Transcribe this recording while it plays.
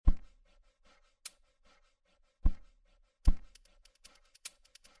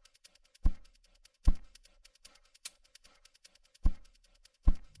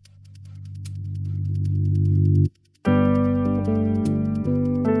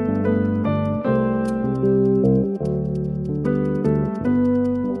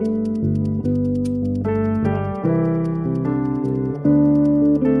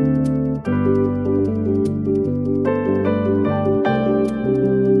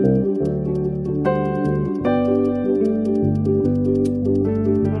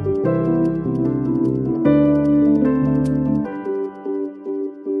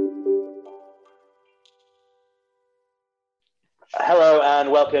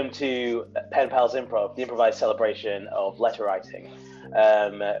welcome to Pen Pals Improv, the improvised celebration of letter writing.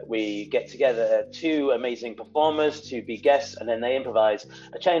 We get together two amazing performers to be guests, and then they improvise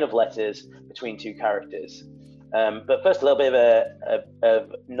a chain of letters between two characters. But first, a little bit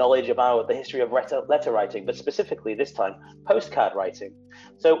of knowledge about the history of letter writing, but specifically this time, postcard writing.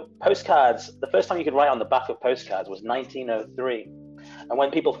 So postcards, the first time you could write on the back of postcards was 1903. And when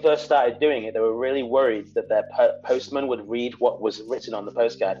people first started doing it, they were really worried that their postman would read what was written on the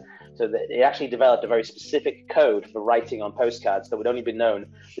postcard. So they actually developed a very specific code for writing on postcards that would only be known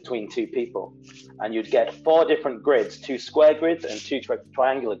between two people. And you'd get 4 different grids, 2 square grids and 2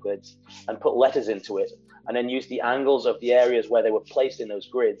 triangular grids, and put letters into it. And then use the angles of the areas where they were placed in those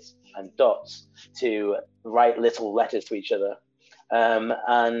grids and dots to write little letters to each other.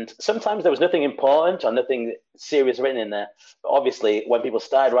 And sometimes there was nothing important or nothing serious written in there. But obviously, when people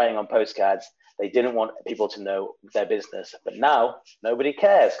started writing on postcards, they didn't want people to know their business. But now, nobody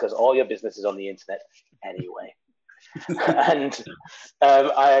cares because all your business is on the internet anyway. And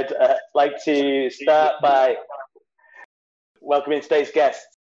I'd like to start by welcoming today's guests.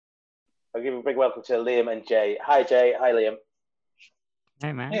 I'll give a big welcome to Liam and Jay. Hi, Jay. Hi, Liam.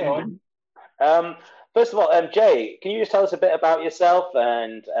 Hey, man. Hey, man. First of all, Jay, can you just tell us a bit about yourself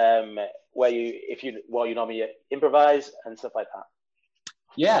and what you normally improvise and stuff like that?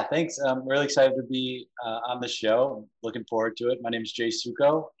 Yeah, thanks. I'm really excited to be on the show. I'm looking forward to it. My name is Jay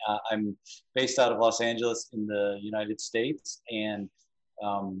Suko. I'm based out of Los Angeles in the United States, and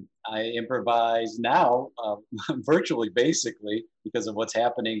I improvise now virtually, basically, because of what's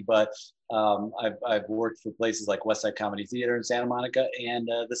happening. But I've worked for places like West Side Comedy Theater in Santa Monica and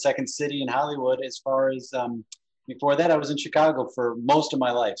the Second City in Hollywood. As far as before that, I was in Chicago for most of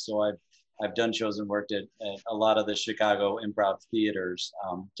my life. So I've done shows and worked at a lot of the Chicago improv theaters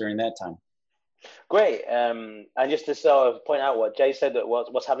during that time. Great. And just to sort of point out what Jay said, that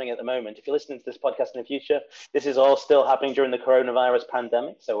what's happening at the moment, if you're listening to this podcast in the future, this is all still happening during the coronavirus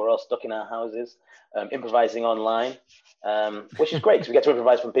pandemic. So we're all stuck in our houses, improvising online, which is great because we get to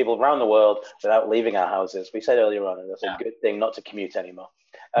improvise from people around the world without leaving our houses. We said earlier on, and that's a good thing not to commute anymore.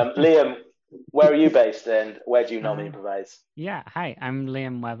 Liam, where are you based and where do you normally improvise? Yeah, hi, I'm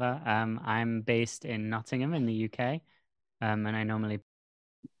Liam Weather. I'm based in Nottingham in the UK, and I normally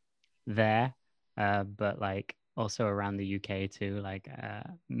there. But like also around the UK too, like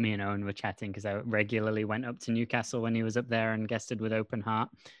me and Owen were chatting because I regularly went up to Newcastle when he was up there and guested with Open Heart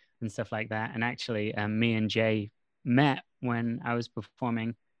and stuff like that. And actually me and Jay met when I was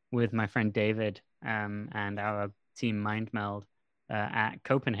performing with my friend David and our team Mind Meld at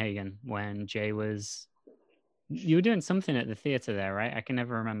Copenhagen when Jay was, you were doing something at the theater there, right? I can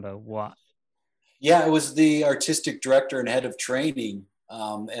never remember what. Yeah, it was the artistic director and head of training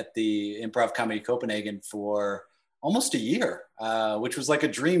at the Improv Comedy Copenhagen for almost a year, which was like a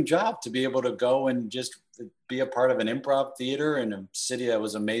dream job to be able to go and just be a part of an improv theater in a city that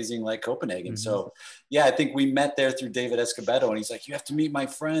was amazing like Copenhagen. Mm-hmm. So yeah, I think we met there through David Escobedo, and he's like, you have to meet my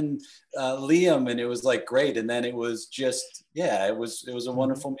friend Liam. And it was like, great. And then it was just, yeah, it was a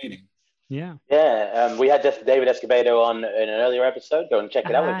wonderful meeting. Yeah. Yeah. We had David Escobedo on in an earlier episode. Go and check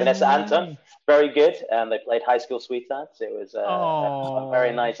it out with Vanessa Anton. Very good. They played High School Sweethearts. It was a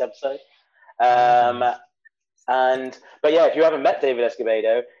very nice episode. But yeah, if you haven't met David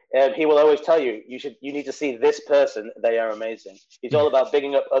Escobedo, he will always tell you, you need to see this person. They are amazing. He's all about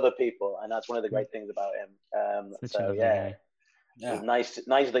bigging up other people. And that's one of the great things about him. So yeah.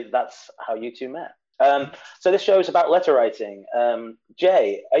 Nicely, that's how you two met. So this show is about letter writing.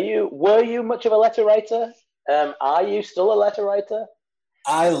 Jay, were you much of a letter writer? Are you still a letter writer?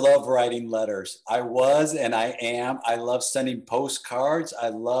 I love writing letters. I was, and I am. I love sending postcards.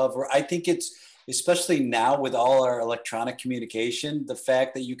 I think it's, especially now with all our electronic communication, the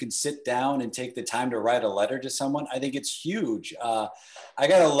fact that you can sit down and take the time to write a letter to someone, I think it's huge. I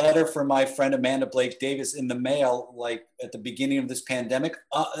got a letter from my friend Amanda Blake Davis in the mail, like at the beginning of this pandemic,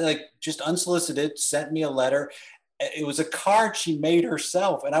 like just unsolicited, sent me a letter. It was a card she made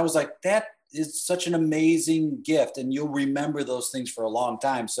herself. And I was like, that is such an amazing gift, and you'll remember those things for a long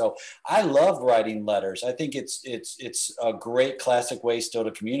time. So I love writing letters. I think it's a great classic way still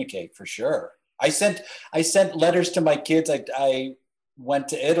to communicate, for sure. I sent letters to my kids. I went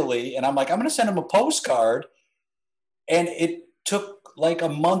to Italy, and I'm like, I'm going to send them a postcard. And it took like a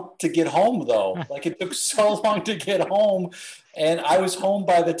month to get home, though. Like it took so long to get home, and I was home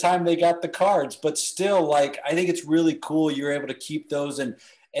by the time they got the cards. But still, like, I think it's really cool you're able to keep those, and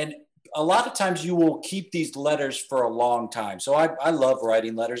a lot of times you will keep these letters for a long time. So I love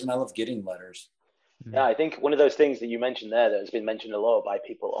writing letters, and I love getting letters. Yeah, I think one of those things that you mentioned there that has been mentioned a lot by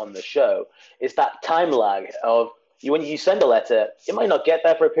people on the show is that time lag of when you send a letter, you might not get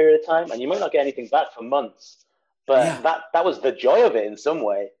there for a period of time, and you might not get anything back for months. But that was the joy of it in some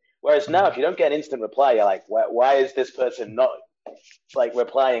way. Whereas now, if you don't get an instant reply, you're like, why is this person not like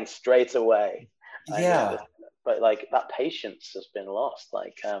replying straight away? Yeah. But like that patience has been lost.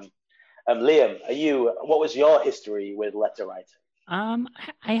 Like, Liam, what was your history with letter writing?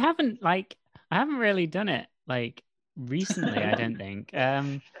 I haven't really done it like recently, I don't think.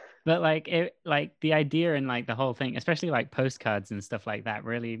 But like the idea and like the whole thing, especially like postcards and stuff like that,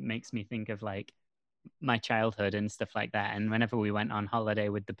 really makes me think of like my childhood and stuff like that. And whenever we went on holiday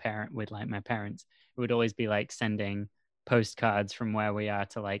with my parents, it would always be like sending postcards from where we are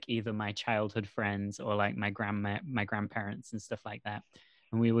to like either my childhood friends or like my grandparents and stuff like that.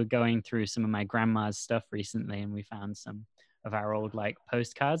 And we were going through some of my grandma's stuff recently, and we found some of our old like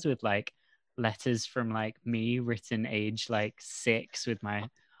postcards with like letters from like me written age like 6 with my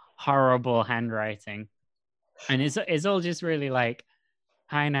horrible handwriting. And it's all just really like,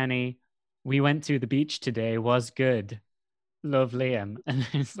 "Hi Nanny, we went to the beach today, was good. Love, Liam." And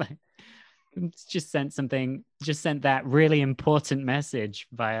it's like, just sent that really important message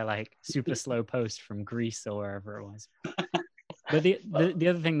via like super slow post from Greece or wherever it was. But the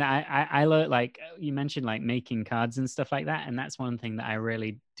other thing that I learned, like you mentioned, like making cards and stuff like that. And that's one thing that I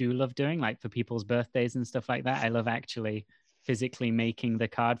really do love doing, like for people's birthdays and stuff like that. I love actually physically making the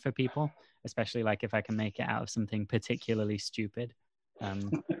card for people, especially like if I can make it out of something particularly stupid.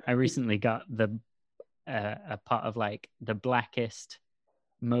 I recently got a pot of like the blackest,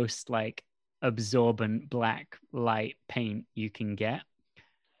 most like absorbent black light paint you can get.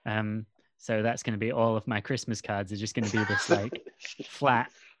 So that's going to be all of my Christmas cards are just going to be this like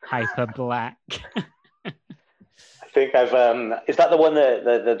flat, hyper black. I think is that the one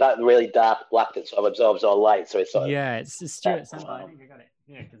that really dark black that sort of absorbs all light? So it's sort of... Yeah, it's Stuart Sample. I think I got it.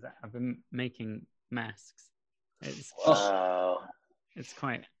 Yeah, because I've been making masks. Wow. It's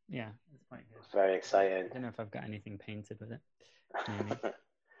quite good. Very exciting. I don't know if I've got anything painted with it.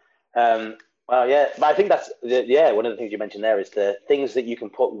 Well, yeah, but I think that's one of the things you mentioned there is the things that you can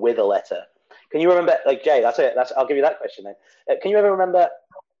put with a letter. Can you remember, like Jay? I'll give you that question then. Can you ever remember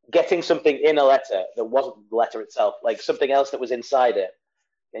getting something in a letter that wasn't the letter itself, like something else that was inside it?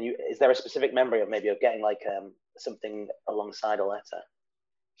 Is there a specific memory of getting like something alongside a letter?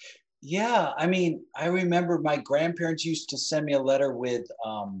 Yeah, I mean, I remember my grandparents used to send me a letter with,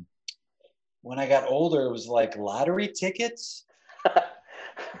 when I got older, it was like lottery tickets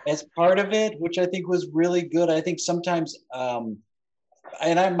as part of it, which I think was really good. I think sometimes,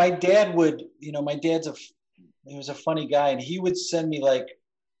 my dad would, he was a funny guy, and he would send me like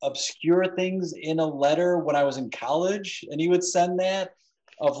obscure things in a letter when I was in college, and he would send that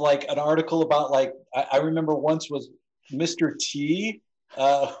of like an article about like, I remember once was Mr. T,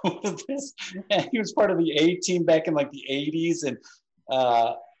 and he was part of the A team back in like the 80s, and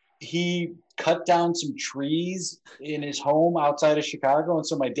he cut down some trees in his home outside of Chicago, and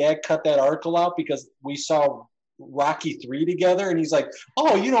so my dad cut that article out because we saw Rocky III together, and he's like,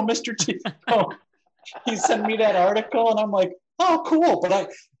 "Oh, Mr. T." Oh, he sent me that article, and I'm like, "Oh, cool." But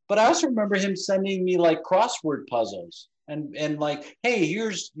I also remember him sending me like crossword puzzles, and like, "Hey,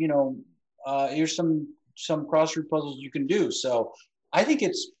 here's here's some crossword puzzles you can do." So I think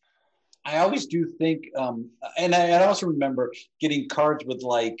I always do think, and I also remember getting cards with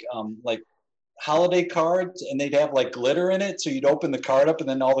like holiday cards, and they'd have like glitter in it. So you'd open the card up and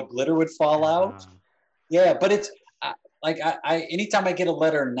then all the glitter would fall out. Yeah. But it's like, anytime I get a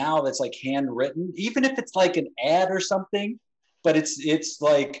letter now that's like handwritten, even if it's like an ad or something, but it's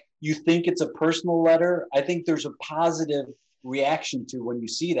like, you think it's a personal letter, I think there's a positive reaction to when you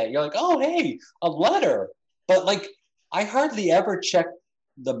see that. You're like, oh, hey, a letter. But like, I hardly ever check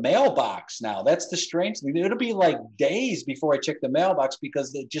the mailbox now. That's the strange thing. It'll be like days before I check the mailbox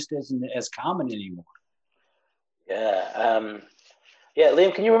because it just isn't as common anymore. Yeah.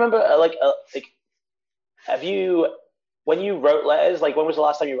 Liam, can you remember when you wrote letters, like when was the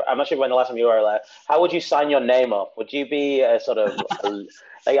last time I'm not sure when the last time you wrote a letter, how would you sign your name off? Would you be a sort of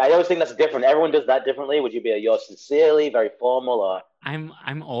like, I always think that's different. Everyone does that differently. Would you be a yours sincerely, very formal, or?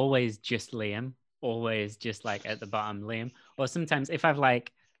 I'm always just Liam. Always just like at the bottom Liam, or sometimes if I've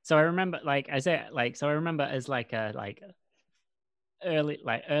like, so I remember like as like a like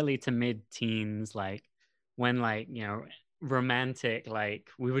early to mid teens, like when like romantic, like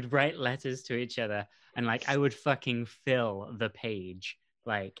we would write letters to each other, and like I would fucking fill the page,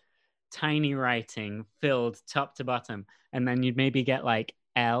 like tiny writing filled top to bottom, and then you'd maybe get like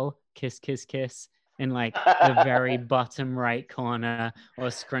L, kiss kiss kiss, in like the very bottom right corner,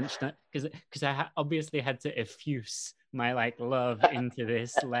 or scrunched up because I obviously had to effuse my like love into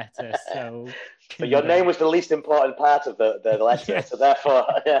this letter so But your name was the least important part of the letter, Yeah. so therefore,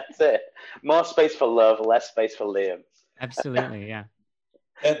 yeah, that's it. More space for love, less space for Liam. Absolutely, yeah.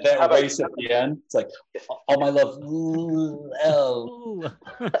 That race at the end, it's like, all my love,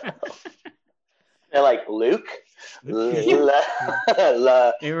 They're like Luke,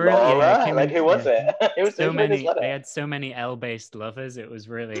 Laura. Like who was it? It was so many. his letter. They had so many L-based lovers. It was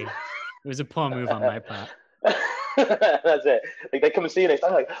a poor move on my part. That's it. Like they come and see you next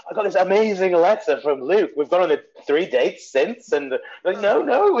time. Like, I got this amazing letter from Luke. We've gone on 3 dates since, and like,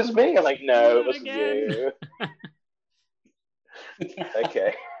 no, it was me. I'm like, no, it wasn't you.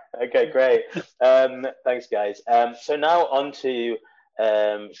 Okay, great. Thanks, guys. So now on to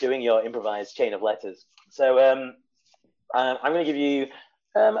doing your improvised chain of letters. So I'm going to give you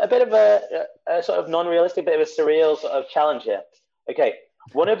a bit of a sort of non-realistic, bit of a surreal sort of challenge here. Okay,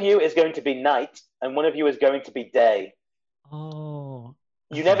 one of you is going to be night, and one of you is going to be day. Oh.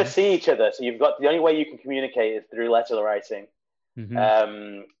 Okay. You never see each other, so you've got the only way you can communicate is through letter writing. Mm-hmm.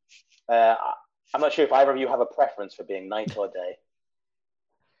 I'm not sure if either of you have a preference for being night or day.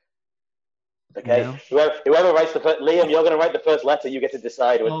 Okay, no. Whoever writes the first, Liam, you're going to write the first letter. You get to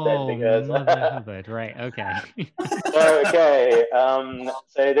decide which then, because Hubbard, right? Okay. Okay.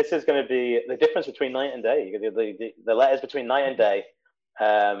 So this is going to be the difference between night and day. The letters between night and day,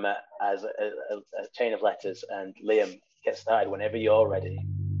 as a chain of letters. And Liam, get started whenever you're ready.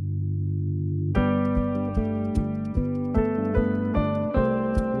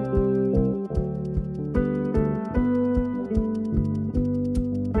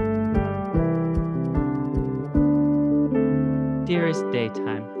 Dearest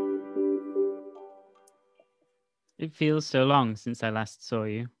daytime, it feels so long since I last saw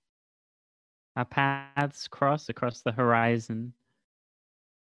you. Our paths cross across the horizon,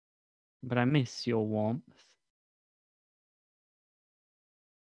 but I miss your warmth.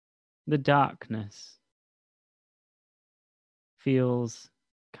 The darkness feels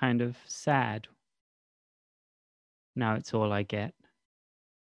kind of sad. Now it's all I get.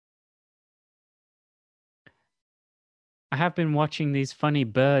 I have been watching these funny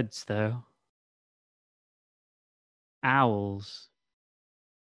birds, though. Owls.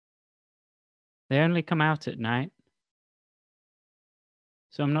 They only come out at night.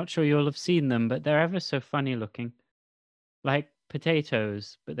 So I'm not sure you'll have seen them, but they're ever so funny looking. Like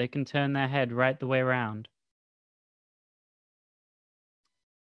potatoes, but they can turn their head right the way around.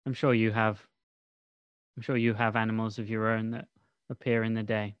 I'm sure you have animals of your own that appear in the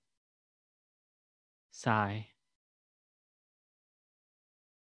day. Sigh.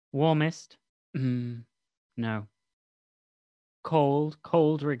 Warmest? No.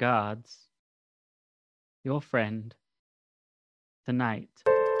 Cold regards. Your friend, the night.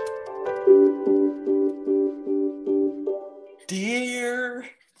 Dear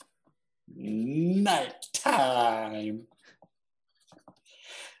nighttime.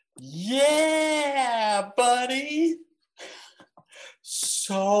 Yeah, buddy.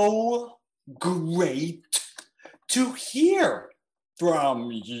 So great to hear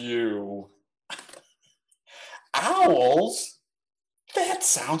from you. Owls? That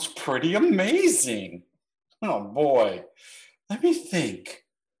sounds pretty amazing. Oh boy, let me think.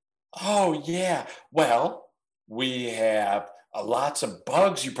 Oh yeah, well, we have lots of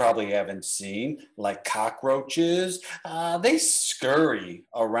bugs you probably haven't seen, like cockroaches. They scurry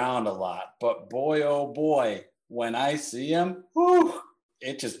around a lot, but boy, oh boy, when I see them, whew,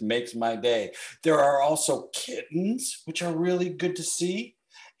 it just makes my day. There are also kittens, which are really good to see,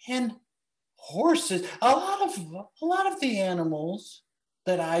 and horses. A lot of the animals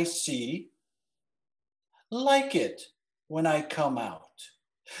that I see like it when I come out.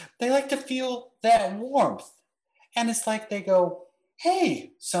 They like to feel that warmth. And it's like they go,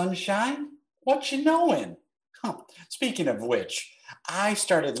 hey, sunshine, what you knowin'? Huh. Speaking of which, I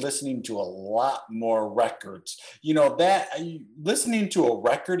started listening to a lot more records. You know, that listening to a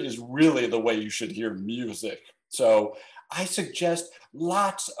record is really the way you should hear music. So I suggest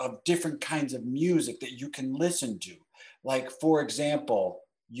lots of different kinds of music that you can listen to. Like, for example,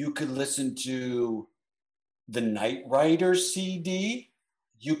 you could listen to the Knight Rider CD.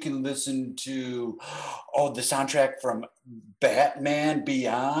 You can listen to, the soundtrack from Batman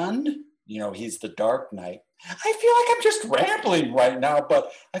Beyond. You know, he's the Dark Knight. I feel like I'm just rambling right now,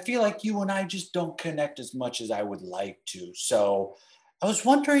 but I feel like you and I just don't connect as much as I would like to. So I was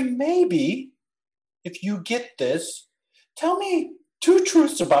wondering, maybe if you get this, tell me 2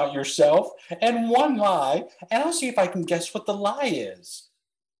 truths about yourself and 1 lie, and I'll see if I can guess what the lie is.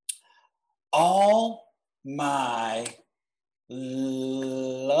 All my love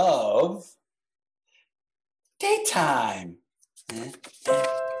Daytime.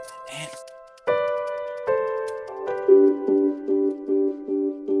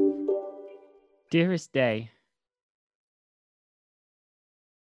 Dearest Day,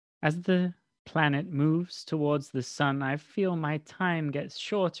 as the planet moves towards the sun, I feel my time gets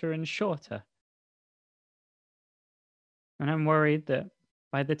shorter and shorter. And I'm worried that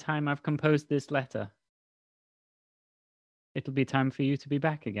by the time I've composed this letter, it'll be time for you to be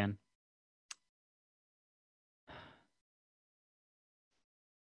back again.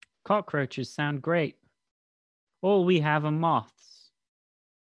 Cockroaches sound great. All we have are moths.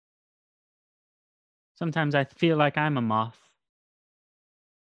 Sometimes I feel like I'm a moth,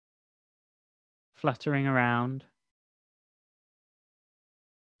 fluttering around,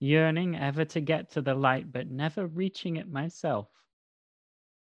 yearning ever to get to the light, but never reaching it myself.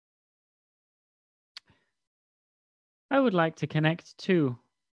 I would like to connect two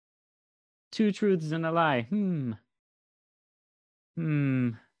truths and a lie.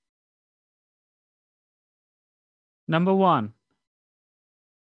 Number one.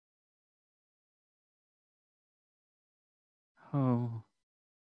 Oh,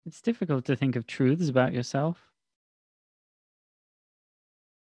 it's difficult to think of truths about yourself.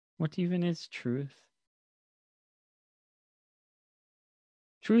 What even is truth?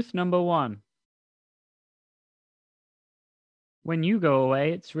 Truth number one. When you go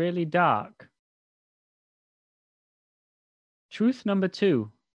away, it's really dark. Truth number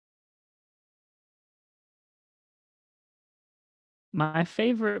two. My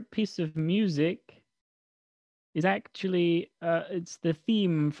favorite piece of music is actually it's the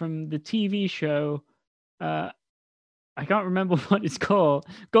theme from the TV show. I can't remember what it's called.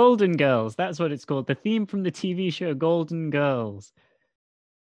 Golden Girls. That's what it's called. The theme from the TV show Golden Girls.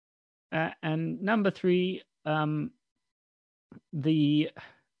 And number three, I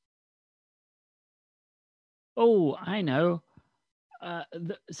know.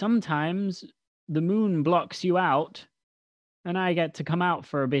 Sometimes the moon blocks you out, and I get to come out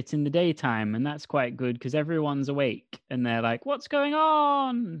for a bit in the daytime, and that's quite good because everyone's awake and they're like, "What's going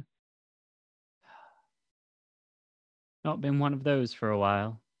on?" Not been one of those for a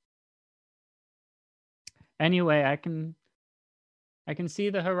while. Anyway, I can see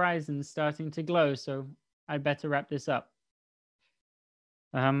the horizon starting to glow, so I'd better wrap this up.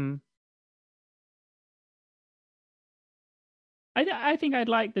 I think I'd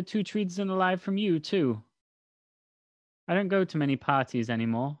like the 2 treats and a lie from you too. I don't go to many parties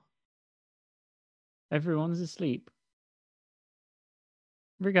anymore. Everyone's asleep.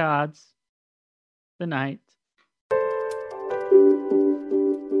 Regards. The night.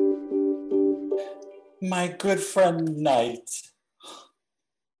 My good friend Night,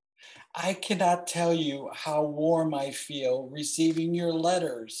 I cannot tell you how warm I feel receiving your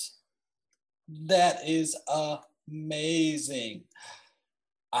letters. That is amazing.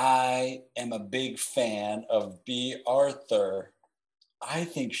 I am a big fan of Bea Arthur. I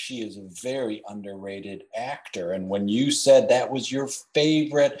think she is a very underrated actor. And when you said that was your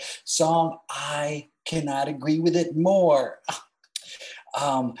favorite song, I cannot agree with it more.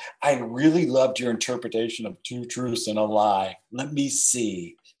 I really loved your interpretation of 2 truths and a lie. Let me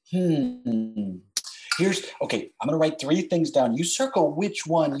see. Here's, okay, I'm gonna write 3 things down. You circle which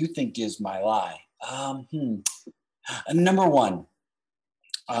one you think is my lie. Number 1,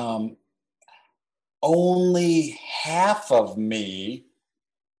 only half of me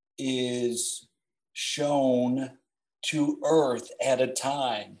is shown to Earth at a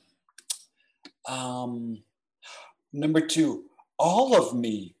time. Number 2, all of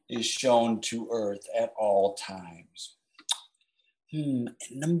me is shown to Earth at all times.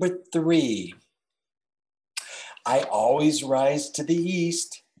 Number 3, I always rise to the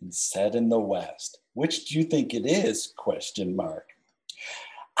east and set in the west. Which do you think it is? ?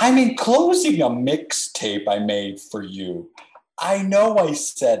 I'm enclosing a mixtape I made for you. I know I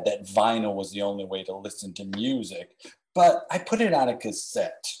said that vinyl was the only way to listen to music, but I put it on a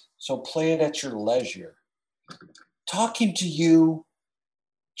cassette, so play it at your leisure. Talking to you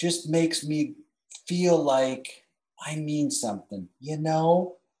just makes me feel like I mean something, you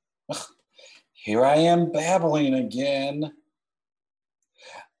know? Here I am babbling again.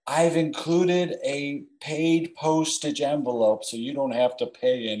 I've included a paid postage envelope so you don't have to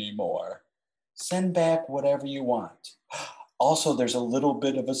pay anymore. Send back whatever you want. Also, there's a little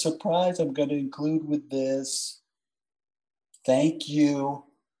bit of a surprise I'm going to include with this. Thank you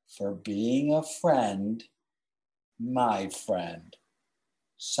for being a friend, my friend.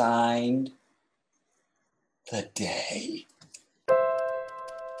 Signed, The Day.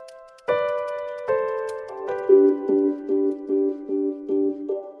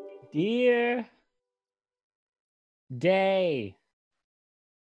 Dear day.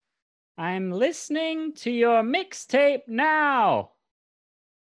 I'm listening to your mixtape now.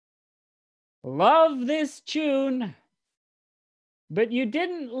 Love this tune, but you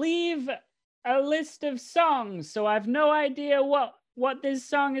didn't leave a list of songs, so I've no idea what this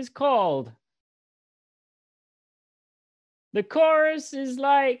song is called. The chorus is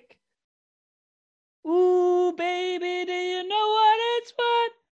like, ooh, baby, do you know what it's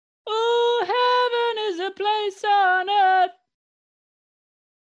what? Ooh, heaven is a place on earth.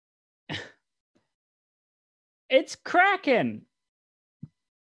 It's cracking.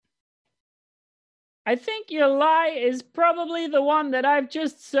 I think your lie is probably the one that I've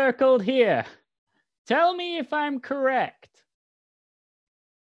just circled here. Tell me if I'm correct.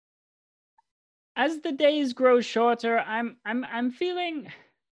 As the days grow shorter, I'm feeling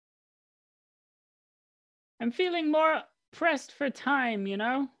more pressed for time, you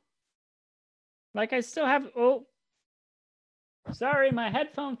know? Like I still have, oh, sorry, my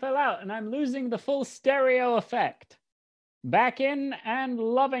headphone fell out and I'm losing the full stereo effect. Back in and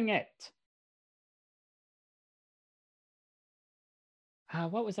loving it.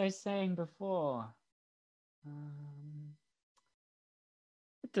 What was I saying before?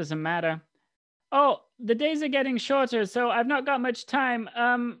 It doesn't matter. Oh, the days are getting shorter, so I've not got much time.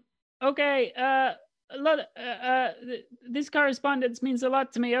 Okay, this correspondence means a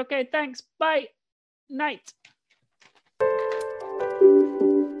lot to me. Okay, thanks. Bye. Night.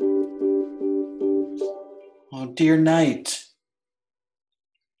 Oh, dear Knight.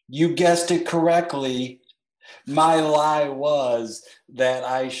 You guessed it correctly. My lie was that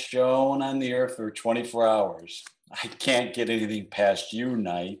I shone on the earth for 24 hours. I can't get anything past you,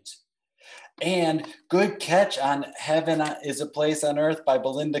 Knight. And good catch on Heaven is a Place on Earth by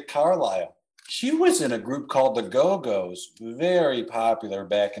Belinda Carlisle. She was in a group called the Go-Go's, very popular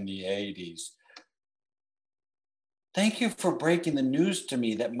back in the 80s. Thank you for breaking the news to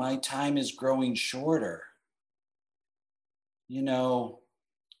me that my time is growing shorter. You know,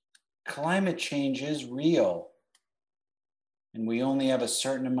 climate change is real, and we only have a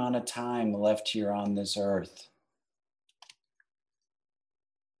certain amount of time left here on this earth.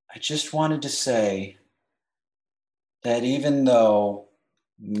 I just wanted to say that even though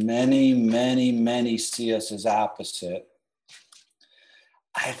many, many, many see us as opposite,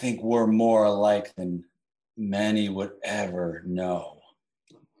 I think we're more alike than many would ever know.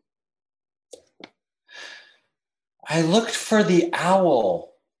 I looked for the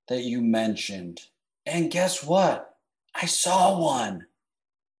owl that you mentioned, and guess what? I saw one.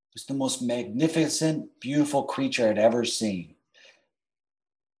 It was the most magnificent, beautiful creature I'd ever seen.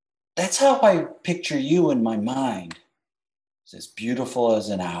 That's how I picture you in my mind. It's as beautiful as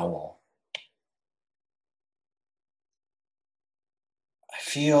an owl. I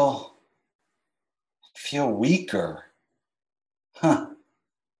feel weaker. Huh.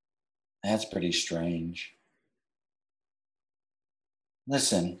 That's pretty strange.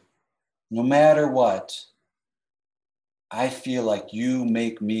 Listen, no matter what, I feel like you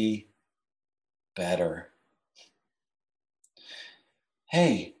make me better.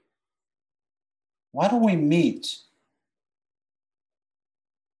 Hey, why don't we meet?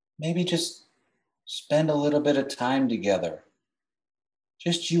 Maybe just spend a little bit of time together.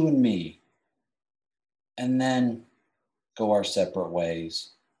 Just you and me. And then go our separate ways.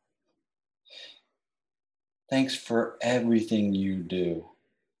 Thanks for everything you do.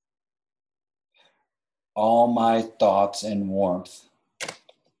 All my thoughts and warmth. The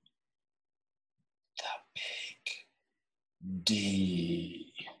big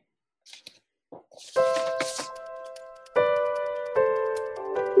D.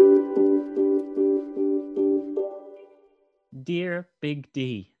 Dear Big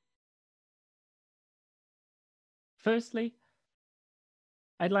D. Firstly,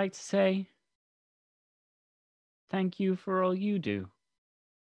 I'd like to say thank you for all you do.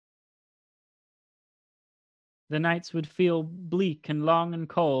 The nights would feel bleak and long and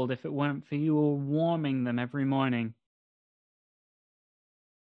cold if it weren't for you warming them every morning.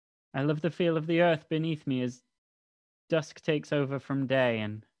 I love the feel of the earth beneath me as dusk takes over from day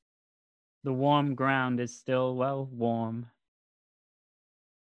and the warm ground is still, well, warm.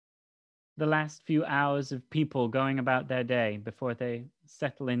 The last few hours of people going about their day before they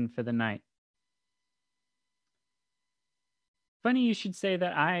settle in for the night. Funny you should say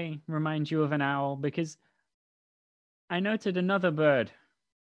that I remind you of an owl, because I noted another bird.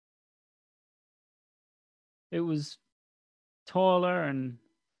 It was taller and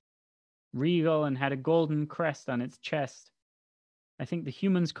regal and had a golden crest on its chest. I think the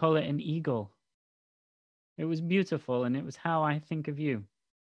humans call it an eagle. It was beautiful, and it was how I think of you.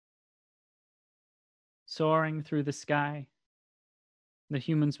 soaring through the sky. The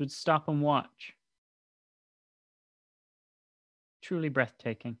humans would stop and watch. Truly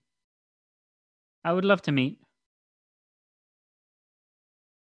breathtaking. I would love to meet.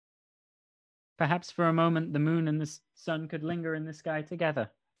 Perhaps for a moment the moon and the sun could linger in the sky together.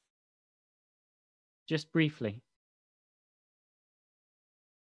 Just briefly.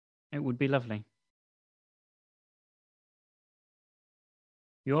 It would be lovely.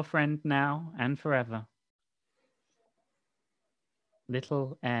 Your friend now and forever.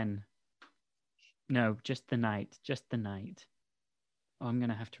 Little N. No, just the night. Just the night. Oh, I'm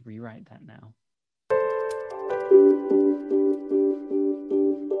going to have to rewrite that now.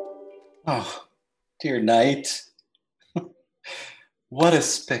 Oh, dear night. What a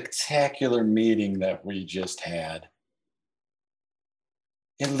spectacular meeting that we just had.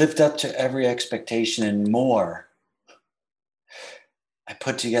 It lived up to every expectation and more. I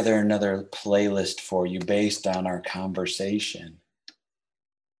put together another playlist for you based on our conversation.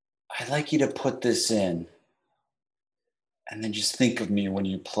 I'd like you to put this in and then just think of me when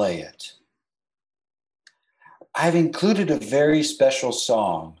you play it. I've included a very special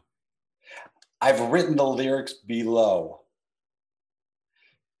song. I've written the lyrics below.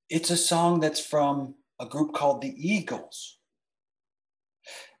 It's a song that's from a group called the Eagles.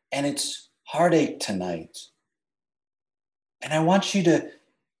 And it's Heartache Tonight. And I want you to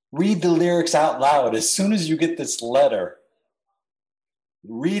read the lyrics out loud as soon as you get this letter.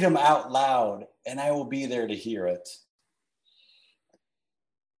 Read them out loud, and I will be there to hear it.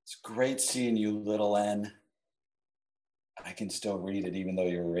 It's great seeing you, little N. I can still read it even though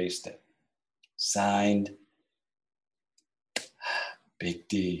you erased it. Signed, Big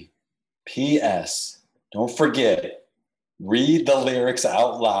D. P.S. Don't forget, read the lyrics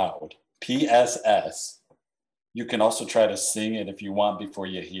out loud. P.S.S. You can also try to sing it if you want before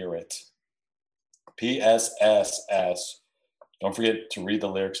you hear it. P.S.S.S. Don't forget to read the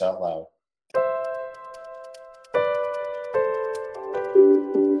lyrics out loud.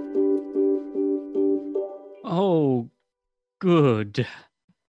 Oh, good.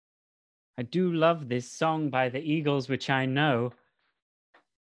 I do love this song by the Eagles, which I know.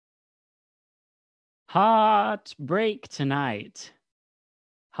 Heartbreak tonight.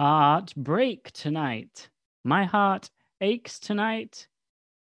 Heartbreak tonight. My heart aches tonight.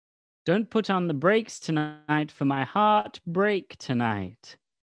 Don't put on the brakes tonight for my heartbreak tonight.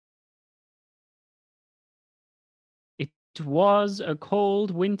 It was a cold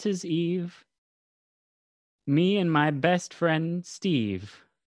winter's eve. Me and my best friend Steve,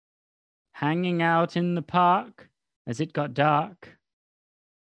 hanging out in the park as it got dark.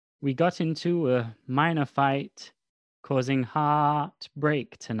 We got into a minor fight, causing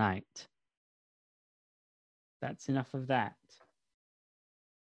heartbreak tonight. That's enough of that.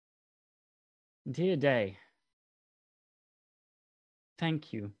 Dear Day,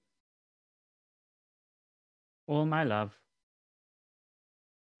 thank you. All my love.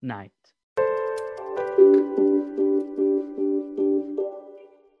 Night.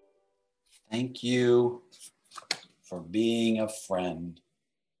 Thank you for being a friend.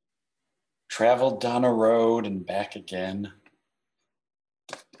 Traveled down a road and back again.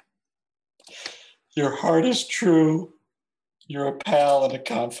 Your heart is true. You're a pal and a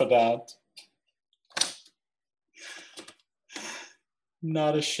confidant. I'm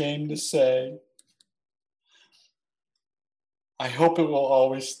not ashamed to say, I hope it will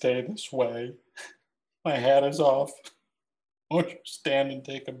always stay this way. My hat is off. Won't you stand and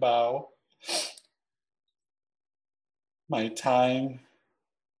take a bow? My time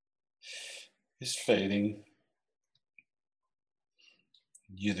is fading.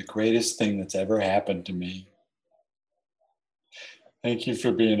 You're the greatest thing that's ever happened to me. Thank you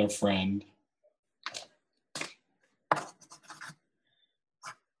for being a friend.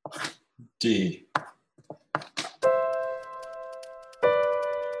 D.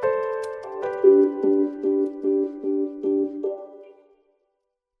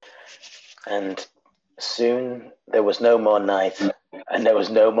 And soon there was no more night and there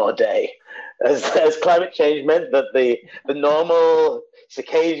was no more day. As climate change meant that the normal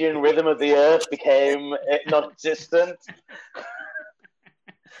circadian rhythm of the earth became non-existent.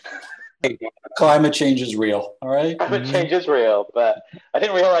 Climate change is real, all right? Climate change is real, but I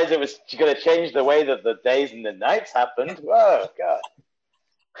didn't realize it was going to change the way that the days and the nights happened. Whoa, God.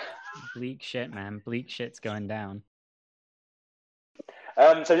 Bleak shit, man. Bleak shit's going down.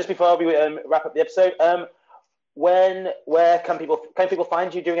 So just before we wrap up the episode, where can people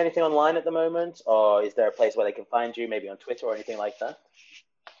find you doing anything online at the moment, or is there a place where they can find you, maybe on Twitter or anything like that?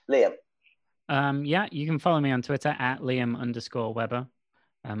 Liam. Yeah, you can follow me on Twitter at Liam_Weber.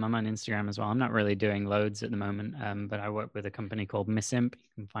 I'm on Instagram as well. I'm not really doing loads at the moment, but I work with a company called Miss Imp. You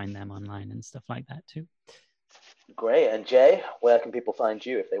can find them online and stuff like that too. Great. And Jay, where can people find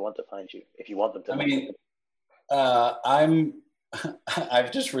you if they want to find you? If you want them to. I mean,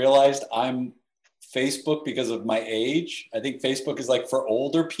 I've just realized I'm Facebook because of my age. I think Facebook is like for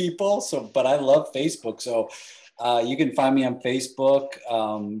older people. So, but I love Facebook. So you can find me on Facebook,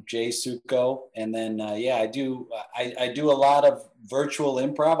 Jay Suko. And then, I do a lot of virtual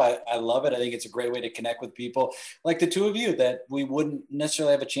improv. I love it. I think it's a great way to connect with people like the two of you that we wouldn't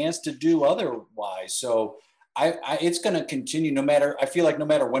necessarily have a chance to do otherwise. So it's going to continue I feel like no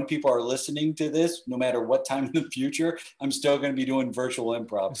matter when people are listening to this, no matter what time in the future, I'm still going to be doing virtual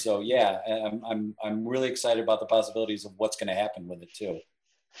improv. So yeah, I'm really excited about the possibilities of what's going to happen with it too.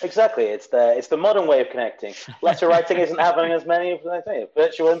 Exactly. It's the modern way of connecting. Letter writing isn't happening as many of the things.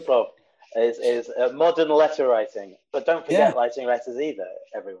 Virtual improv is modern letter writing. But don't forget writing letters either,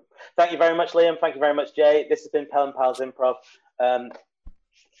 everyone. Thank you very much, Liam. Thank you very much, Jay. This has been Pen Pals Improv.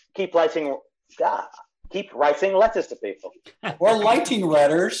 Keep writing letters to people. Or lighting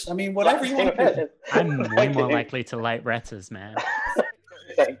letters. I mean, whatever you want to do. I'm way more likely to light letters, man.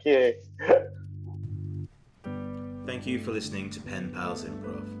 Thank you. Thank you for listening to Pen Pals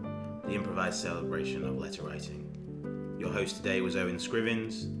Improv, the improvised celebration of letter writing. Your host today was Owen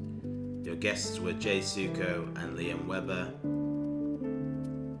Scrivens. Your guests were Jay Suko and Liam Weber.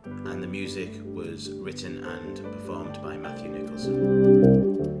 And the music was written and performed by Matthew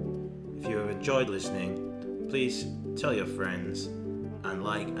Nicholson. If you have enjoyed listening, please tell your friends and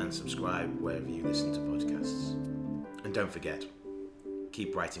like and subscribe wherever you listen to podcasts. And don't forget,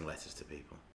 keep writing letters to people.